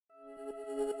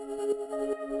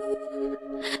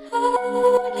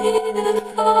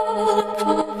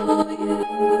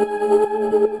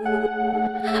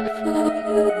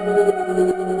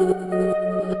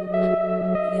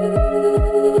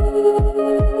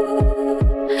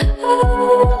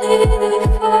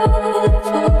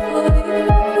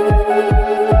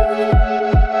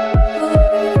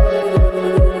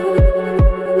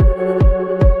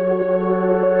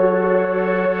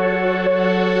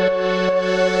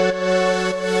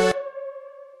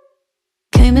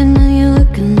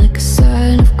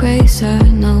grace, I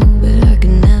know, but I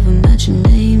can never match your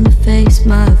name to face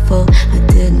my fault. I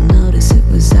didn't notice it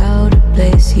was out of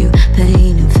place. You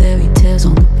painting fairy tales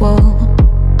on the wall,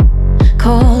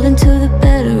 calling to the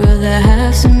better of the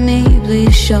halves of me.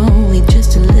 Please show me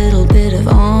just a little bit of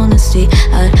honesty.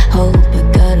 I'd hope I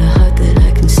got a heart that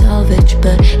I can salvage,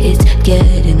 but it's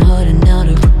getting harder now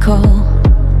to recall.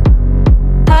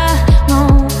 I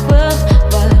know well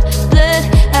what let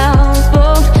out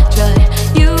both dry.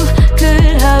 You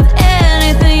could have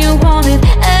anything you wanted,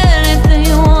 anything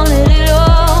you wanted, it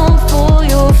all for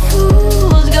your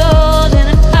fool's gold.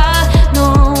 And I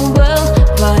know well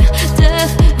why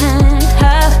deaf and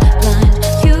half blind.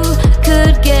 You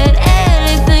could get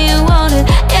anything you wanted,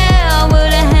 yeah, I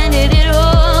would have handed it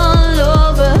all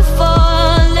over,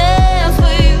 falling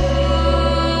for you.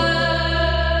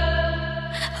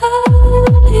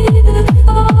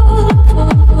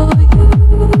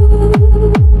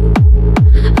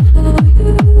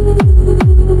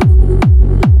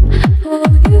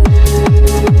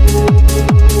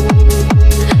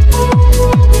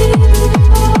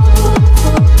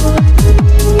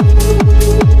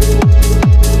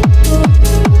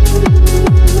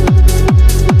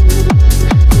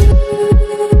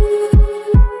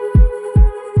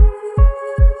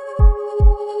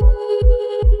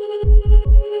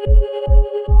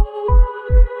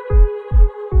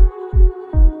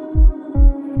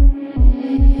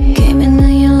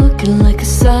 Like a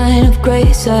sign of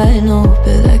grace, I know,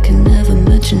 but I can never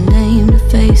match your name to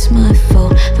face my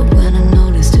fault. The